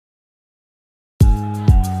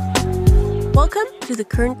Welcome to the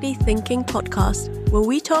Currently Thinking podcast, where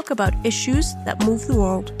we talk about issues that move the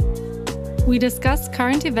world. We discuss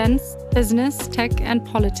current events, business, tech, and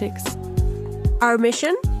politics. Our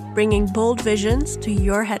mission? Bringing bold visions to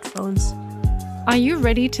your headphones. Are you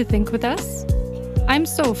ready to think with us? I'm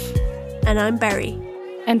Soph. And I'm Barry.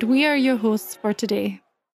 And we are your hosts for today.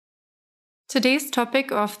 Today's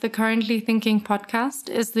topic of the Currently Thinking podcast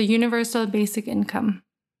is the universal basic income.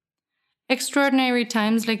 Extraordinary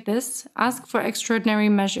times like this ask for extraordinary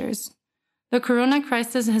measures. The corona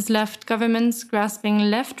crisis has left governments grasping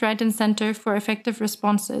left, right, and center for effective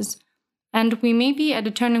responses, and we may be at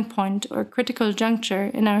a turning point or critical juncture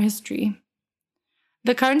in our history.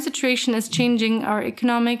 The current situation is changing our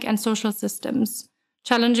economic and social systems,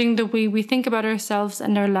 challenging the way we think about ourselves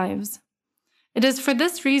and our lives. It is for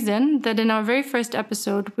this reason that in our very first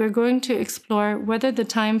episode, we're going to explore whether the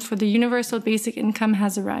time for the universal basic income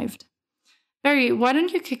has arrived. Barry, why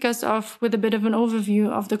don't you kick us off with a bit of an overview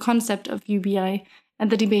of the concept of UBI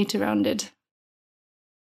and the debate around it?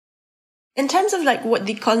 In terms of what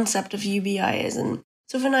the concept of UBI is, and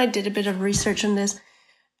Sophie and I did a bit of research on this.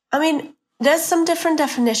 There's some different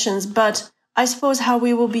definitions, but I suppose how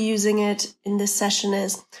we will be using it in this session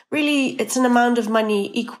is really it's an amount of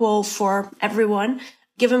money equal for everyone,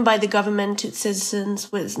 given by the government to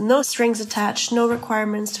citizens with no strings attached, no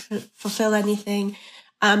requirements to fulfill anything.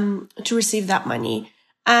 To receive that money.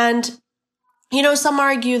 And, some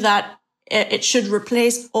argue that it should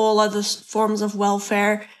replace all other forms of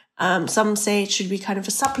welfare. Some say it should be kind of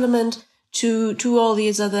a supplement to all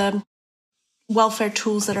these other welfare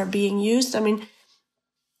tools that are being used.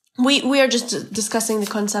 We are just discussing the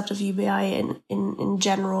concept of UBI in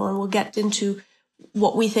general, and we'll get into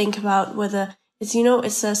what we think about whether it's,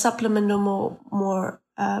 it's a supplement or more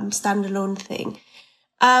standalone thing.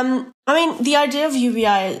 The idea of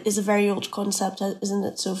UBI is a very old concept, isn't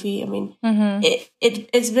it, Sophie?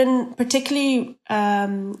 It's been particularly,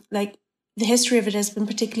 the history of it has been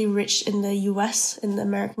particularly rich in the US, in the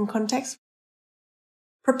American context.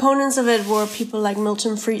 Proponents of it were people like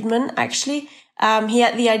Milton Friedman, actually. He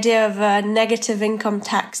had the idea of a negative income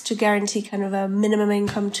tax to guarantee kind of a minimum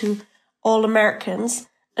income to all Americans.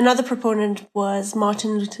 Another proponent was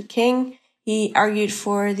Martin Luther King. He argued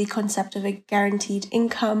for the concept of a guaranteed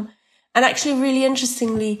income. And actually, really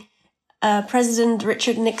interestingly, President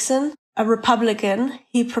Richard Nixon, a Republican,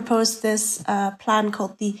 he proposed this plan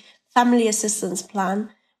called the Family Assistance Plan,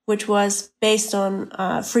 which was based on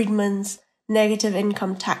Friedman's negative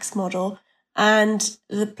income tax model. And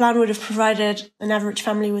the plan would have provided an average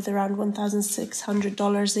family with around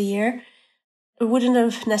 $1,600 a year. It wouldn't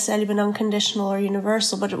have necessarily been unconditional or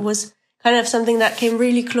universal, but it was kind of something that came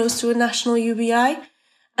really close to a national UBI.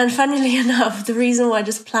 And funnily enough, the reason why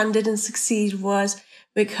this plan didn't succeed was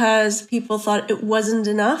because people thought it wasn't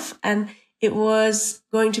enough and it was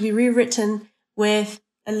going to be rewritten with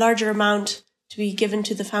a larger amount to be given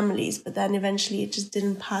to the families. But then eventually it just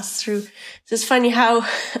didn't pass through. So it's funny how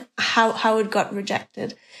it got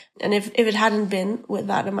rejected. And if it hadn't been with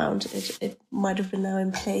that amount, it might have been now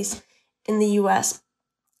in place in the US.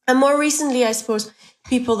 And more recently, I suppose,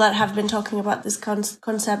 people that have been talking about this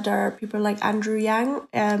concept are people like Andrew Yang,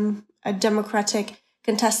 a Democratic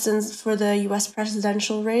contestant for the US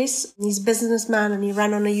presidential race. He's a businessman and he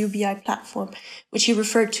ran on a UBI platform, which he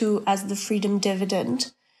referred to as the freedom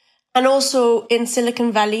dividend. And also in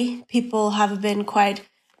Silicon Valley, people have been quite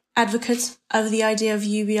advocates of the idea of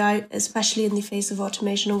UBI, especially in the face of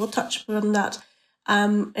automation. And we'll touch on that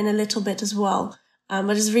in a little bit as well.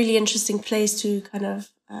 But it's a really interesting place to kind of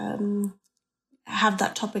have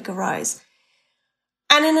that topic arise.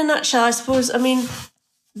 And in a nutshell, I suppose,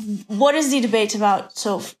 what is the debate about?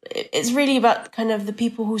 So it's really about kind of the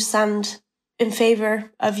people who stand in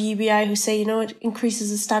favor of UBI, who say, it increases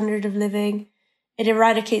the standard of living, it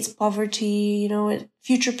eradicates poverty, it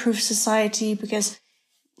future-proofs society because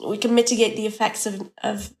we can mitigate the effects of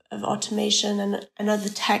automation and other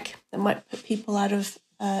tech that might put people out of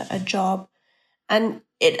a job. And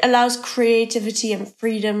it allows creativity and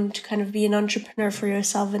freedom to kind of be an entrepreneur for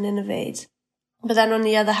yourself and innovate. But then on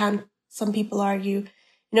the other hand, some people argue,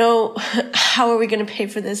 how are we going to pay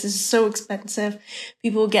for this? This is so expensive.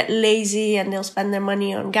 People get lazy and they'll spend their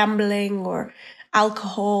money on gambling or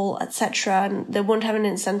alcohol, etc. And they won't have an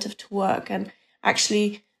incentive to work. And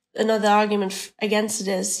actually, another argument against it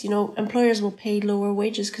is, employers will pay lower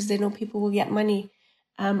wages because they know people will get money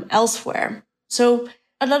elsewhere. So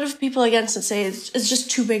a lot of people against it say it's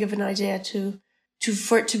just too big of an idea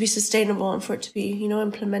for it to be sustainable and for it to be,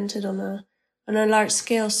 implemented on a large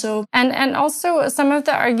scale. So and also some of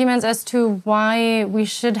the arguments as to why we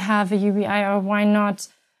should have a UBI or why not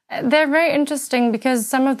They're very interesting because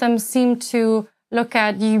some of them seem to look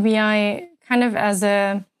at UBI kind of as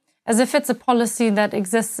if it's a policy that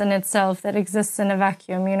exists in itself, that exists in a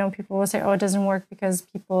vacuum. You know, people will say, oh, it doesn't work because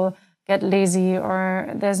people get lazy or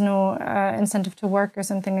there's no incentive to work or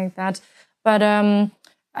something like that. But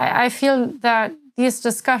I feel that these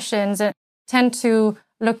discussions tend to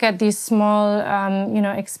look at these small,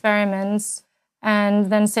 experiments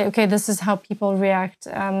and then say, okay, this is how people react.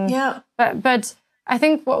 But I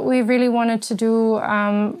think what we really wanted to do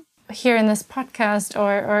here in this podcast,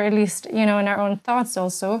 or at least, in our own thoughts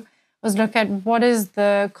also, was look at what is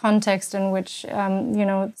the context in which,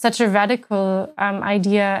 such a radical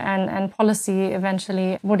idea and policy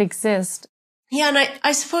eventually would exist. Yeah, and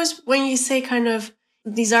I suppose when you say kind of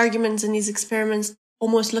these arguments and these experiments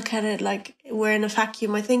almost look at it like we're in a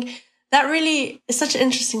vacuum, I think that really is such an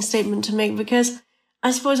interesting statement to make, because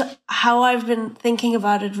I suppose how I've been thinking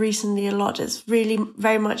about it recently a lot is really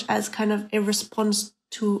very much as kind of a response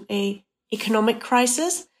to a economic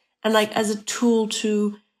crisis, and like as a tool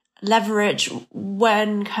to leverage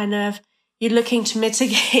when kind of you're looking to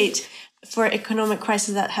mitigate for economic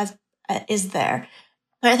crisis that is there.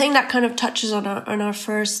 And I think that kind of touches on our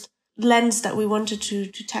first lens that we wanted to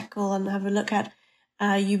tackle and have a look at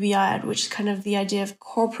UBI at, which is kind of the idea of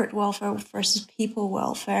corporate welfare versus people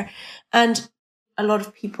welfare. And a lot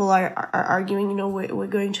of people are arguing, we're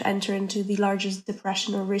going to enter into the largest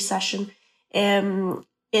depression or recession in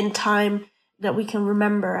time that we can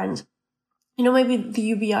remember. And, maybe the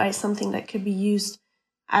UBI is something that could be used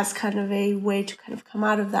as kind of a way to kind of come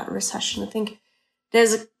out of that recession. I think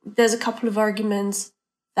there's a couple of arguments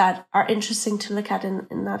that are interesting to look at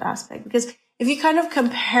in that aspect, because if you kind of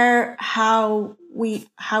compare how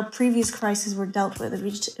previous crises were dealt with,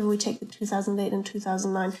 if we take the 2008 and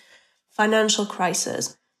 2009 financial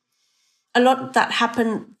crisis, a lot that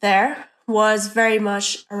happened there was very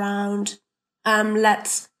much around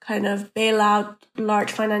let's kind of bail out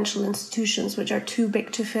large financial institutions which are too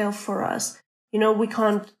big to fail for us. We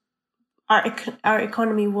can't, our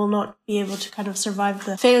economy will not be able to kind of survive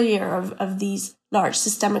the failure of these large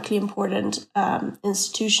systemically important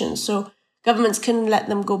institutions. So governments couldn't let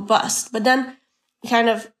them go bust. But then kind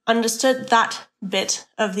of understood that bit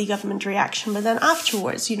of the government reaction. But then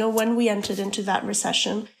afterwards, when we entered into that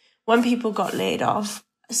recession, when people got laid off,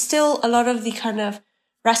 still a lot of the kind of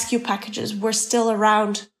rescue packages were still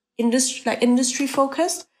around industry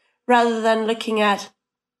focused, rather than looking at,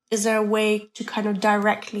 is there a way to kind of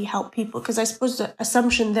directly help people? Because I suppose the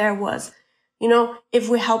assumption there was, if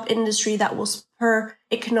we help industry, that will spur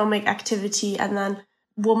economic activity, and then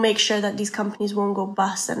we'll make sure that these companies won't go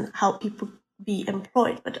bust and help people be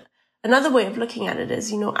employed. But another way of looking at it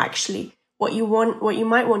is, actually what you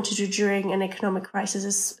might want to do during an economic crisis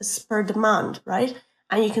is spur demand, right?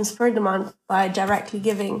 And you can spur demand by directly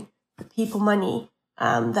giving the people money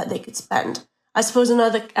that they could spend. I suppose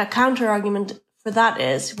a counter argument for that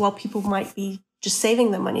is, well, people might be just saving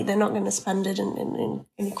the money. They're not going to spend it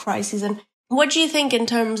in crises. And what do you think in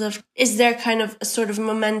terms of, is there kind of a sort of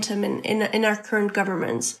momentum in our current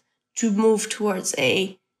governments to move towards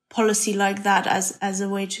a policy like that as a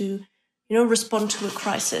way to, respond to a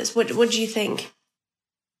crisis? What do you think?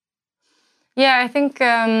 Yeah, I think,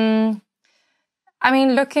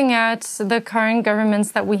 looking at the current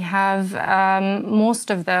governments that we have,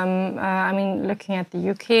 most of them, looking at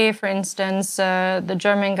the UK, for instance, the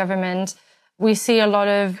German government, we see a lot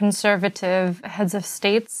of conservative heads of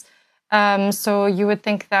states. So you would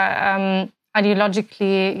think that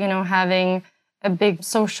ideologically, having a big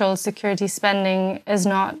social security spending is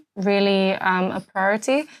not really a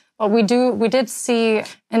priority. But we did see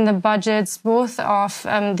in the budgets both of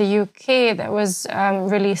the UK that was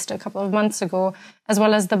released a couple of months ago, as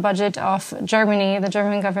well as the budget of Germany, the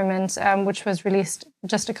German government, which was released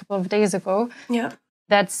just a couple of days ago,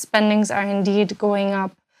 that spendings are indeed going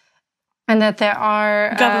up. And that there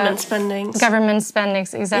are government spendings. Government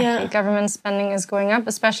spendings, exactly. Yeah. Government spending is going up,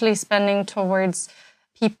 especially spending towards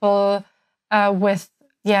people with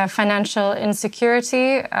financial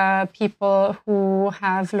insecurity, people who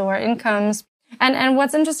have lower incomes. And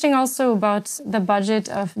what's interesting also about the budget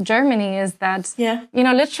of Germany is that,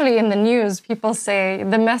 literally in the news, people say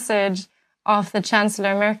the message of the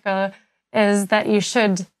Chancellor Merkel is that you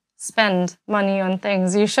should spend money on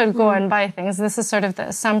things. You should go and buy things. This is sort of the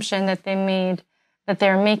assumption that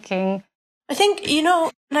they're making. I think,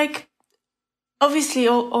 obviously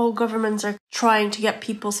all governments are trying to get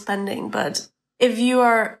people spending, but if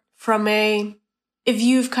you've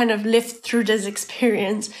kind of lived through this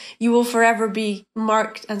experience, you will forever be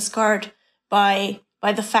marked and scarred by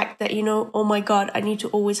by the fact that, oh my God, I need to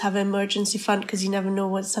always have an emergency fund because you never know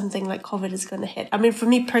what something like COVID is going to hit. I mean, for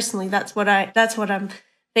me personally, that's what I'm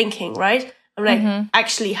thinking, right? I'm like,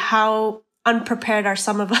 actually, how unprepared are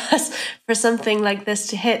some of us for something like this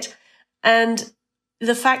to hit? And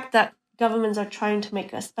the fact that governments are trying to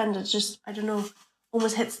make us spend, it just, I don't know,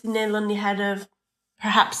 almost hits the nail on the head of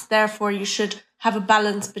perhaps therefore you should have a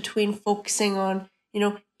balance between focusing on,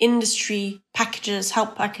 industry packages,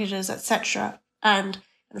 help packages, etc., and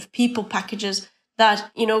kind of people packages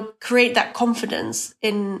that, create that confidence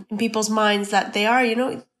in people's minds that they are,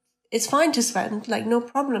 it's fine to spend, like no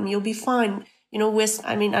problem, you'll be fine.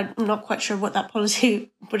 I'm not quite sure what that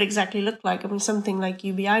policy would exactly look like. I mean, something like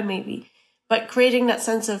UBI maybe, but creating that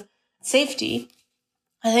sense of safety,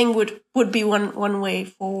 I think would be one way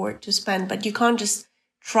forward to spend. But you can't just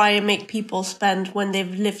try and make people spend when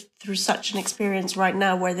they've lived through such an experience right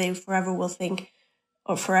now where they forever will think,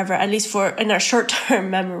 or forever, at least in our short-term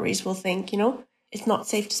memories, will think, it's not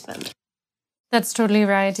safe to spend. That's totally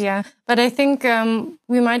right, yeah. But I think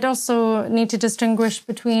we might also need to distinguish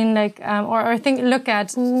between look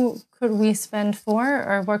at who could we spend for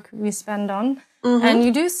or what could we spend on. And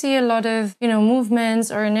you do see a lot of,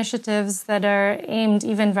 movements or initiatives that are aimed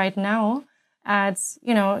even right now at,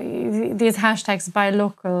 these hashtags buy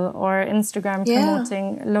local or Instagram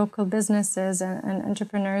promoting local businesses and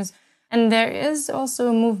entrepreneurs. And there is also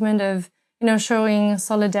a movement of, showing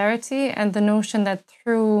solidarity and the notion that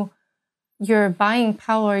through your buying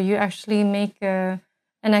power, you actually make an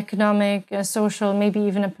economic, a social, maybe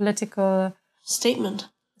even a political statement,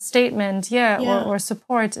 or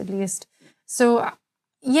support at least. So,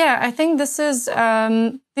 I think this is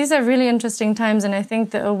these are really interesting times, and I think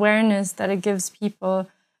the awareness that it gives people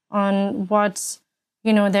on what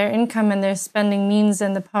their income and their spending means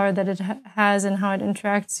and the power that it has and how it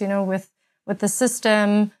interacts, with the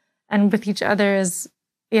system and with each other is,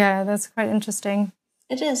 that's quite interesting.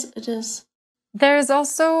 It is. There is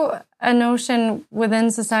also a notion within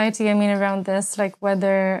society, around this, like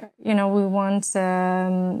whether, we want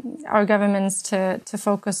our governments to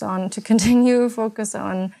continue focus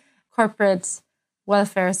on corporate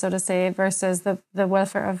welfare, so to say, versus the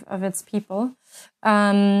welfare of its people.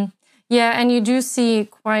 And you do see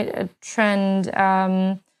quite a trend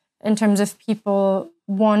in terms of people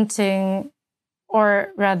wanting,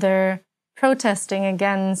 or rather protesting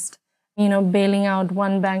against, bailing out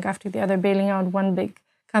one bank after the other, bailing out one big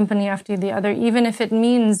company after the other, even if it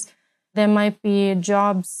means there might be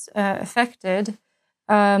jobs affected.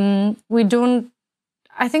 I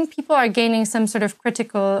think people are gaining some sort of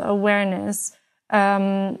critical awareness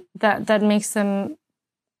that makes them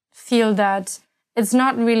feel that it's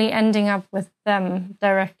not really ending up with them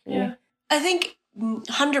directly. Yeah. I think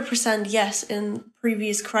 100% yes in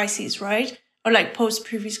previous crises, right? Or like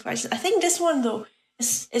post-previous crisis. I think this one, though,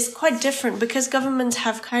 is quite different because governments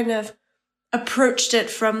have kind of approached it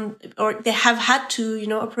from, or they have had to,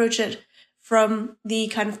 approach it from the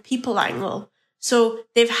kind of people angle. So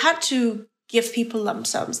they've had to give people lump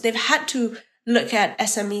sums. They've had to look at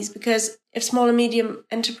SMEs because if small and medium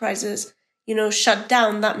enterprises, shut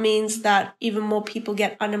down, that means that even more people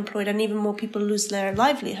get unemployed and even more people lose their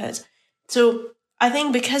livelihoods. So I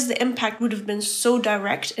think because the impact would have been so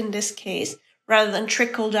direct in this case, rather than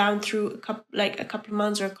trickle down through a couple of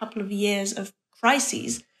months or a couple of years of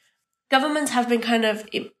crises, governments have been kind of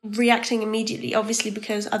reacting immediately, obviously,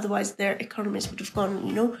 because otherwise their economies would have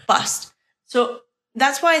gone, bust. So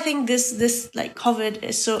that's why I think this like COVID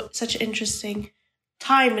is such an interesting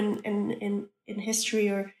time in history,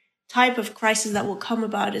 or type of crisis that will come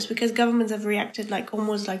about, is because governments have reacted like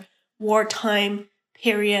almost like wartime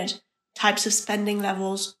period types of spending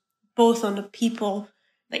levels, both on the people,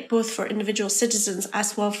 like both for individual citizens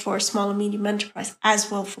as well for small and medium enterprise, as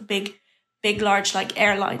well for big, large like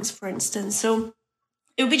airlines, for instance. So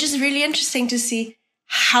it would be just really interesting to see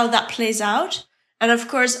how that plays out. And of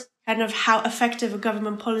course, kind of how effective a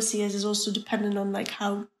government policy is also dependent on like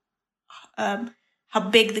how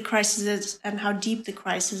big the crisis is and how deep the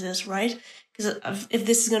crisis is, right? Because if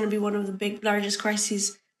this is going to be one of the largest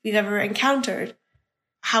crises we've ever encountered,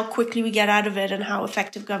 how quickly we get out of it and how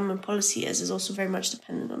effective government policy is also very much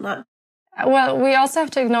dependent on that. Well, we also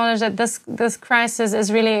have to acknowledge that this crisis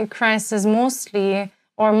is really a crisis mostly,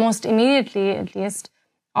 or most immediately at least,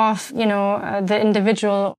 of, the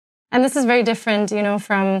individual. And this is very different,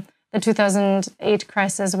 from the 2008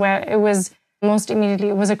 crisis, where it was most immediately,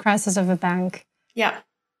 it was a crisis of a bank. Yeah.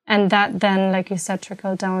 And that then, like you said,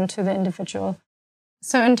 trickled down to the individual.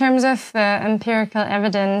 So in terms of empirical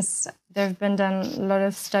evidence, there have been done a lot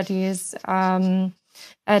of studies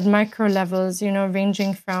at micro levels,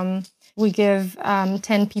 ranging from we give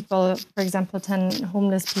 10 people, for example, 10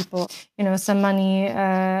 homeless people, some money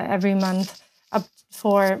every month up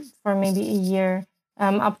for maybe a year,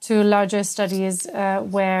 up to larger studies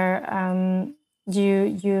where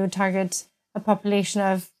you target a population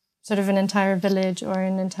of sort of an entire village or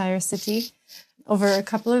an entire city over a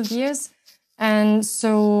couple of years. And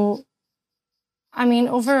so, I mean,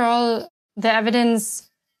 overall, the evidence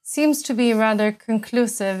seems to be rather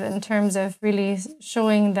conclusive in terms of really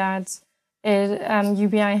showing that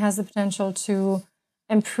UBI has the potential to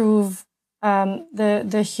improve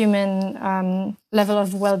the human level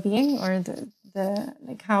of well-being, or the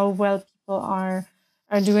like how well people are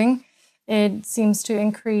doing. It seems to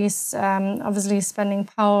increase, obviously, spending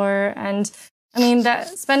power. And I mean,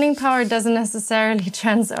 that spending power doesn't necessarily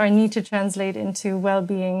need to translate into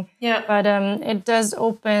well-being. Yeah. But it does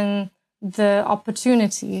open the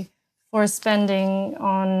opportunity for spending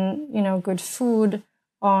on, good food,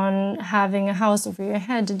 on having a house over your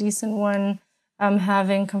head, a decent one,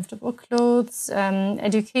 having comfortable clothes,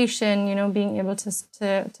 education, being able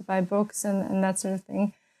to buy books and that sort of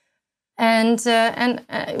thing. And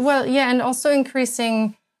also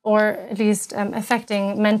increasing, or at least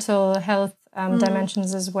affecting, mental health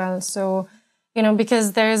dimensions as well. So,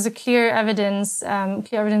 because there is a clear evidence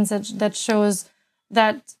that shows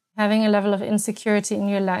that having a level of insecurity in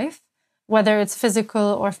your life, whether it's physical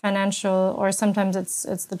or financial, or sometimes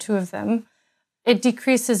it's the two of them, it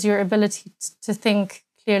decreases your ability to think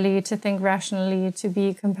clearly, to think rationally, to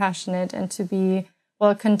be compassionate, and to be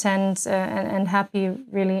well content and happy,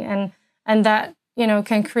 really. And that,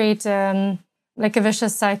 can create like a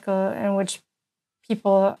vicious cycle in which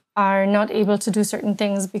people are not able to do certain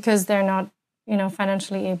things because they're not,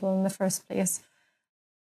 financially able in the first place.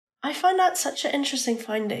 I find that such an interesting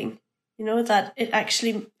finding, that it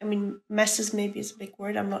actually, messes maybe is a big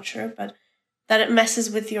word, I'm not sure, but that it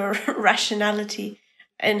messes with your rationality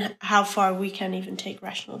and how far we can even take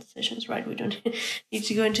rational decisions, right? We don't need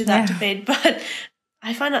to go into that debate, but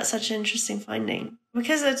I find that such an interesting finding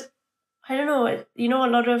because I don't know, a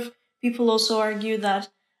lot of people also argue that,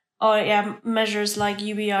 measures like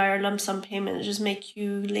UBI or lump sum payment just make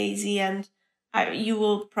you lazy, and you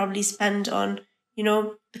will probably spend on,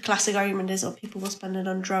 the classic argument is, people will spend it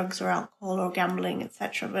on drugs or alcohol or gambling,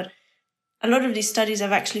 etc. But a lot of these studies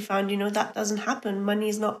I've actually found, that doesn't happen. Money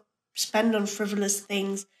is not spent on frivolous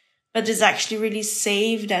things, but is actually really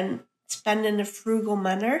saved and spent in a frugal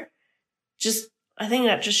manner. I think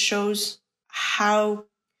that just shows how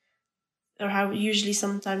usually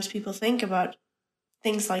sometimes people think about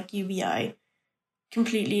things like UBI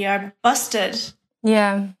completely are busted.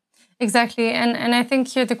 Yeah, exactly. And I think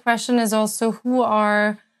here the question is also who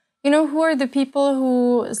are the people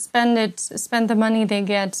who spend the money they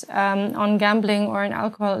get on gambling or on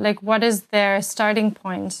alcohol? Like, what is their starting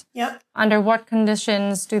point? Yeah. Under what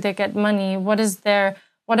conditions do they get money? What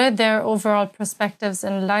are their overall perspectives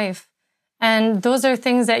in life? And those are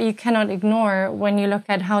things that you cannot ignore when you look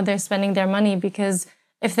at how they're spending their money, because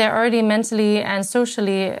if they're already mentally and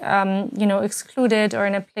socially, excluded, or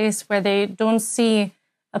in a place where they don't see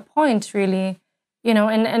a point really,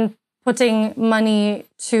 and putting money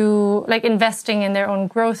to, like, investing in their own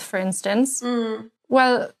growth, for instance,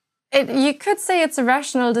 well, you could say it's a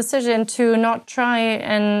rational decision to not try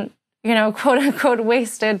and, quote unquote,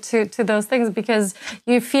 waste it to those things, because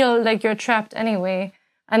you feel like you're trapped anyway.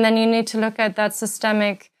 And then you need to look at that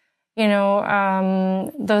systemic,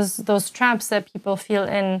 those traps that people feel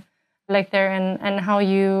in, like they're in, and how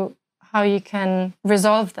you can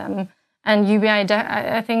resolve them. And UBI,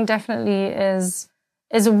 I think, definitely is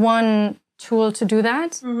one tool to do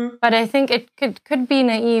that. Mm-hmm. But I think it could be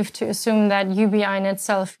naive to assume that UBI in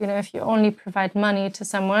itself, if you only provide money to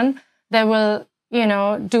someone, they will,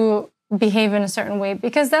 behave in a certain way,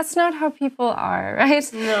 because that's not how people are,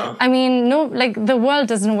 right? No. I mean, no, like, the world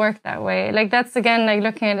doesn't work that way. Like, that's, again, like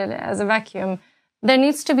looking at it as a vacuum. There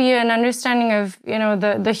needs to be an understanding of,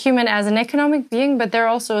 the human as an economic being, but they're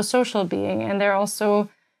also a social being, and they're also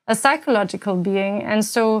a psychological being. And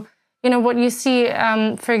so, what you see,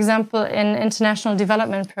 for example, in international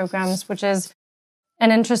development programs, which is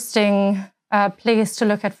an interesting place to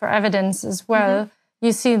look at for evidence as well,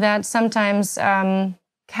 you see that sometimes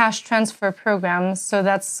cash transfer programs, so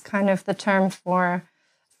that's kind of the term for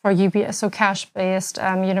UBI, so cash-based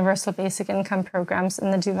universal basic income programs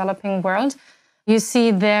in the developing world. You see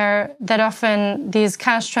there that often these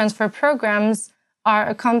cash transfer programs are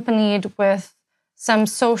accompanied with some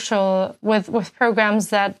social, with programs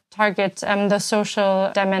that target the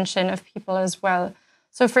social dimension of people as well.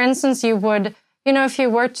 So, for instance, you would, if you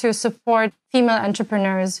were to support female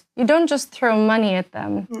entrepreneurs, you don't just throw money at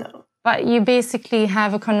them. No. but you basically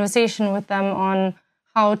have a conversation with them on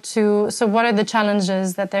so what are the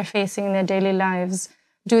challenges that they're facing in their daily lives?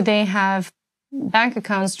 Do they have bank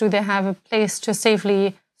accounts? Do they have a place to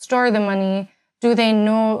safely store the money? Do they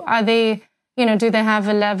know, do they have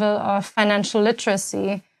a level of financial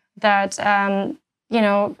literacy that,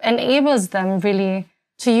 enables them really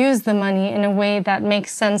to use the money in a way that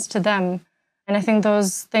makes sense to them? And I think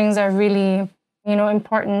those things are really,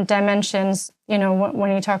 important dimensions,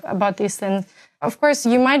 when you talk about these things. Of course,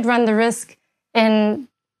 you might run the risk in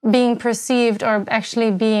being perceived or actually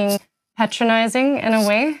being patronizing in a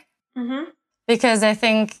way. Mm-hmm. Because I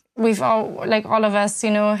think we've all of us,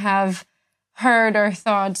 have heard or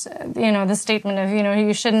thought, the statement of,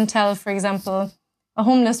 you shouldn't tell, for example, a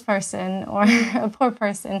homeless person or a poor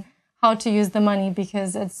person how to use the money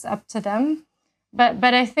because it's up to them. But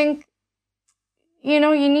I think, you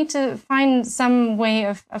need to find some way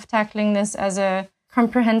of tackling this as a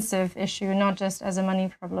comprehensive issue, not just as a money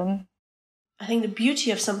problem. I think the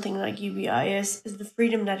beauty of something like UBI is the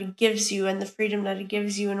freedom that it gives you, and the freedom that it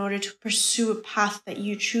gives you in order to pursue a path that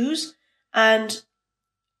you choose. And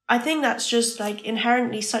I think that's just like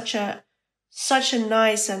inherently such a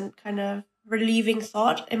nice and kind of relieving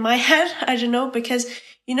thought in my head. I don't know, because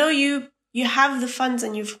you have the funds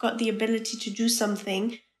and you've got the ability to do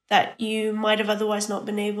something that you might have otherwise not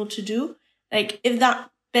been able to do. Like if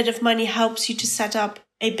that bit of money helps you to set up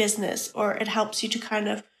a business, or it helps you to kind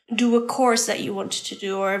of do a course that you wanted to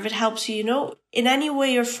do, or if it helps you, in any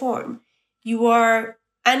way or form, you are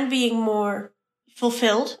being more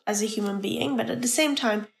fulfilled as a human being. But at the same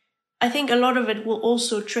time, I think a lot of it will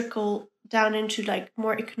also trickle down into like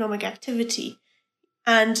more economic activity,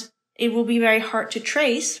 and it will be very hard to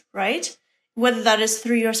trace, right? Whether that is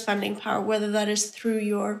through your spending power, whether that is through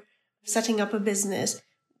your setting up a business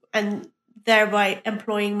and thereby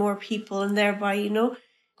employing more people and thereby,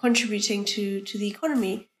 contributing to the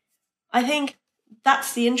economy. I think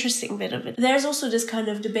that's the interesting bit of it. There's also this kind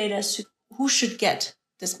of debate as to who should get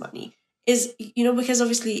this money. Because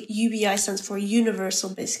obviously UBI stands for Universal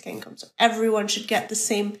Basic Income. So everyone should get the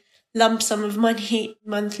same lump sum of money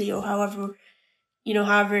monthly, or however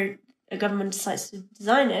a government decides to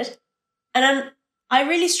design it. And then I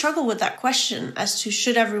really struggle with that question as to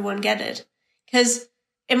should everyone get it? Because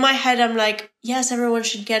in my head, I'm like, yes, everyone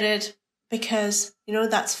should get it because,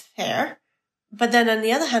 that's fair. But then on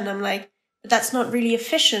the other hand, I'm like, but that's not really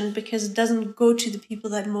efficient because it doesn't go to the people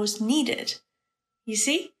that most need it. You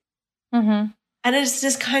see? Mm-hmm. And it's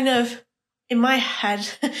this kind of, in my head,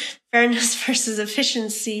 fairness versus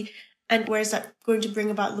efficiency. And where is that going to bring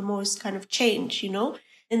about the most kind of change, in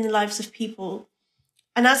the lives of people?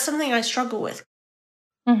 And that's something I struggle with.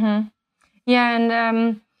 Mm-hmm.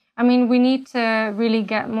 Yeah. And we need to really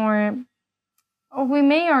get more. Oh, we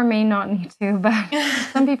may or may not need to, but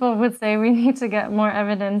some people would say we need to get more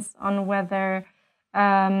evidence on whether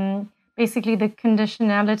basically the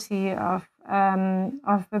conditionality of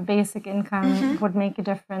a basic income would make a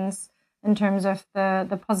difference in terms of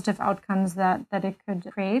the positive outcomes that it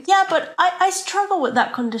could create. Yeah, but I struggle with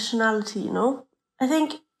that conditionality, I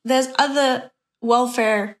think there's other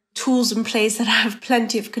welfare tools in place that have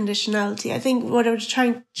plenty of conditionality. I think what I was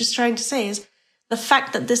trying to say is the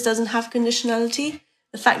fact that this doesn't have conditionality,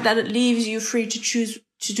 the fact that it leaves you free to choose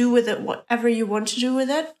to do with it whatever you want to do with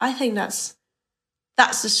it, I think that's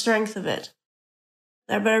the strength of it.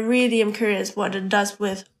 But I really am curious what it does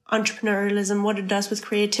with entrepreneurialism, what it does with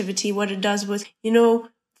creativity, what it does with,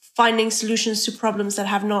 finding solutions to problems that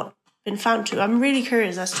have not been found to. I'm really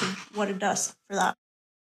curious as to what it does for that.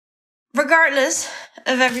 Regardless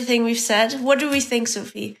of everything we've said, what do we think,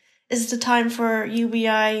 Sophie? Is it the time for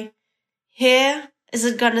UBI here? Is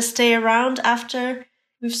it going to stay around after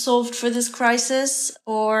we've solved for this crisis?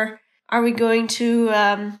 Or are we going to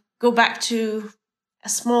go back to a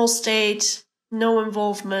small state, no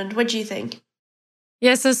involvement? What do you think?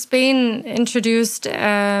 Yeah, so Spain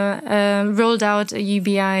rolled out a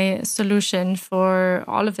UBI solution for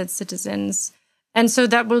all of its citizens. And so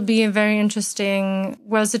that will be a very interesting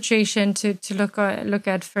situation to look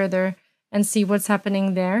at further and see what's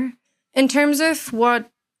happening there. In terms of what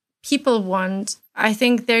people want, I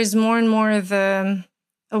think there's more and more of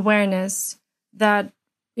awareness that,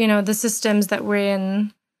 the systems that we're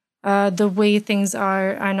in, the way things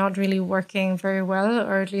are not really working very well,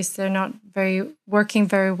 or at least they're not working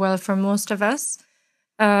very well for most of us.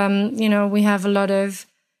 We have a lot of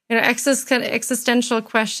existential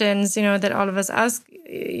questions, that all of us ask,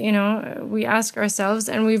 we ask ourselves,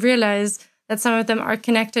 and we realize that some of them are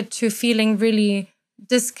connected to feeling really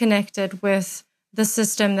disconnected with the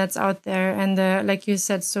system that's out there, and like you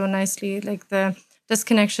said so nicely, like the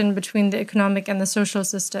disconnection between the economic and the social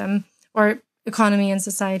system. or economy and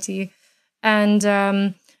society. And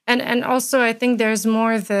also I think there's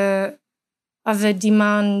more of a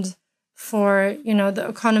demand for, the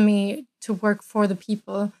economy to work for the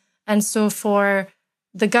people. And so for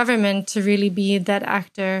the government to really be that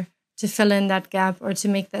actor to fill in that gap or to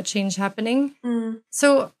make that change happening.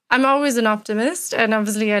 So I'm always an optimist, and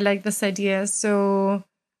obviously I like this idea. So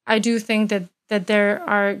I do think that there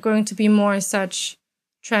are going to be more such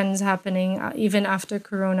trends happening even after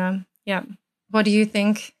Corona. Yeah. What do you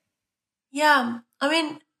think? Yeah, I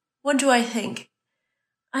mean, what do I think?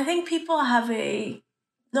 I think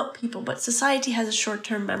society has a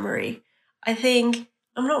short-term memory. I don't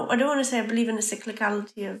want to say I believe in the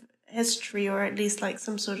cyclicality of history, or at least like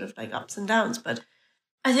some sort of like ups and downs, but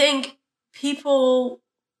I think people,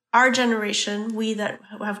 our generation, we that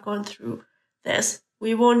have gone through this,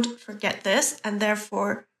 we won't forget this, and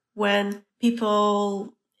therefore when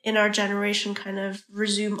people in our generation kind of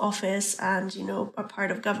resume office and, are part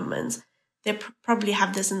of governments, they probably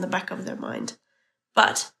have this in the back of their mind.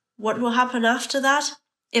 But what will happen after that,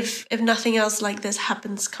 if nothing else like this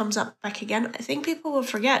comes up back again, I think people will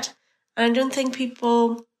forget. And I don't think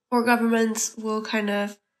people or governments will kind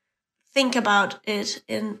of think about it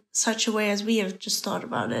in such a way as we have just thought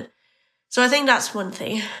about it. So I think that's one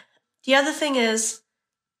thing. The other thing is,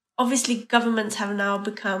 obviously, governments have now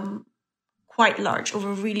become quite large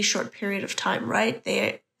over a really short period of time, right?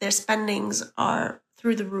 Their spendings are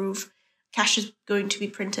through the roof. Cash is going to be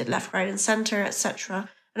printed left, right, and center, etc.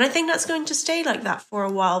 And I think that's going to stay like that for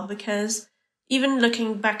a while, because even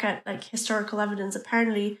looking back at like historical evidence,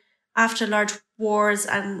 apparently after large wars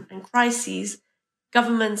and crises,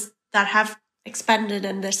 governments that have expended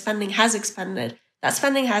and their spending has expanded, that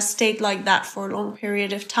spending has stayed like that for a long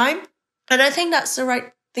period of time. And I think that's the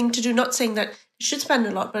right thing to do. Not saying that you should spend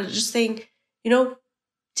a lot, but just saying,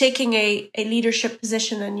 taking a leadership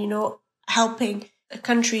position and, helping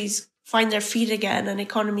countries find their feet again and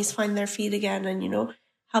economies find their feet again and,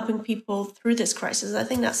 helping people through this crisis. I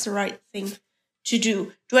think that's the right thing to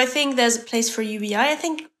do. Do I think there's a place for UBI? I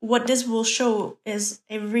think what this will show is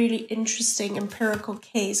a really interesting empirical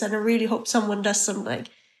case, and I really hope someone does some like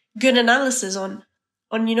good analysis on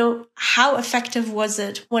how effective was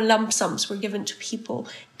it when lump sums were given to people?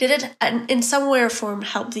 Did it in some way or form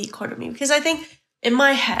help the economy? Because I think in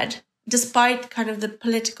my head, despite kind of the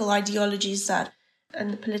political ideologies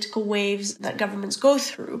and the political waves that governments go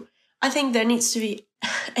through, I think there needs to be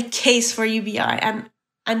a case for UBI,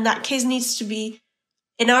 and that case needs to be,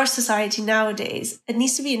 in our society nowadays, it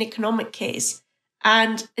needs to be an economic case,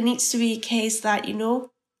 and it needs to be a case that,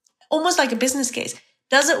 almost like a business case.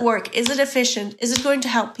 Does it work? Is it efficient? Is it going to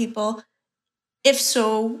help people? If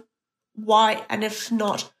so, why? And if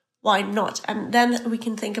not, why not? And then we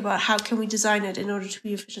can think about how can we design it in order to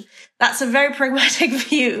be efficient. That's a very pragmatic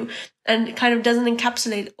view and kind of doesn't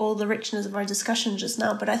encapsulate all the richness of our discussion just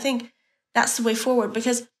now. But I think that's the way forward,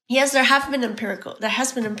 because yes, there has been empirical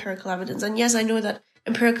evidence. And yes, I know that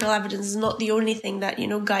empirical evidence is not the only thing that,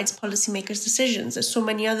 guides policymakers' decisions. There's so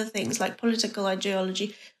many other things like political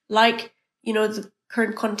ideology, like, the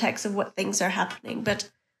current context of what things are happening. But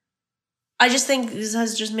I just think this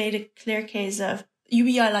has just made a clear case of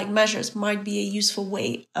UBI-like measures might be a useful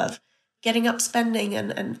way of getting up spending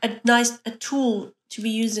and a tool to be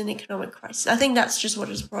used in economic crisis. I think that's just what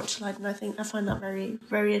is brought to light, and I find that very,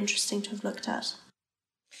 very interesting to have looked at.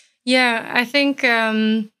 Yeah, I think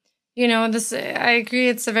I agree.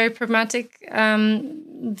 It's a very pragmatic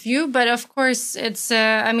view, but of course, it's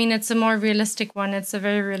a more realistic one. It's a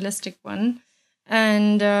very realistic one,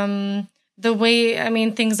 and the way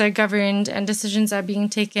things are governed and decisions are being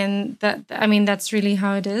taken. That's really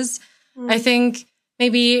how it is. I think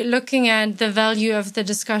maybe looking at the value of the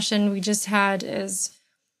discussion we just had is,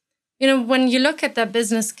 when you look at that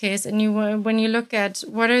business case and when you look at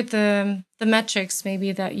what are the metrics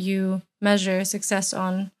maybe that you measure success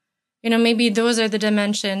on, maybe those are the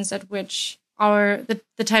dimensions at which the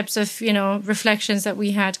types of, reflections that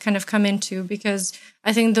we had kind of come into, because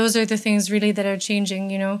I think those are the things really that are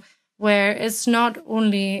changing, where it's not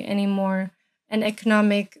only anymore an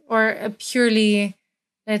economic or a purely,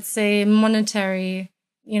 let's say, monetary,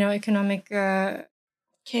 economic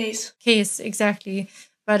case, exactly.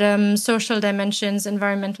 But social dimensions,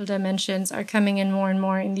 environmental dimensions are coming in more and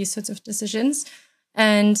more in these sorts of decisions.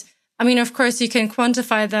 And of course, you can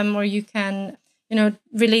quantify them, or you can,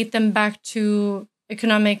 relate them back to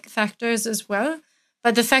economic factors as well.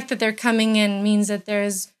 But the fact that they're coming in means that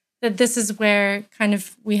this is where kind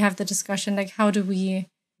of we have the discussion, like how do we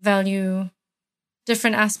value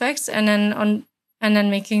different aspects, and then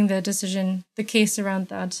making the decision, the case around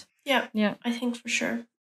that. Yeah, I think for sure.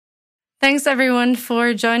 Thanks, everyone,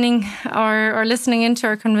 for joining or listening into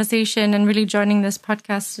our conversation and really joining this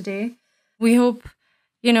podcast today. We hope,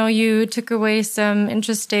 you took away some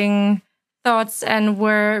interesting thoughts and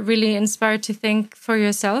were really inspired to think for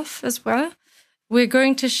yourself as well. We're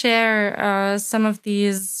going to share some of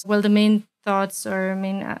these, the main thoughts or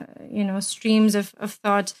main, streams of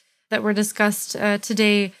thought that were discussed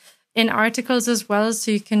today in articles as well,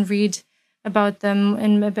 so you can read about them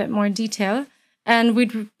in a bit more detail. And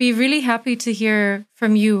we'd be really happy to hear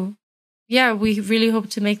from you. Yeah, we really hope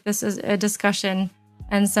to make this a discussion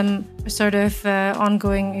and some sort of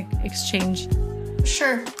ongoing exchange.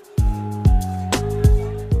 Sure.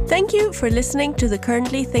 Thank you for listening to the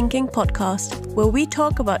Currently Thinking podcast, where we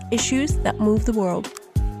talk about issues that move the world.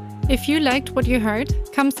 If you liked what you heard,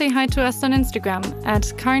 come say hi to us on Instagram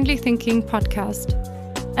at Currently Thinking Podcast.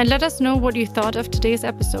 And let us know what you thought of today's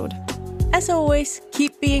episode. As always,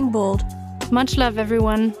 keep being bold. Much love,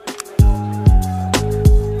 everyone.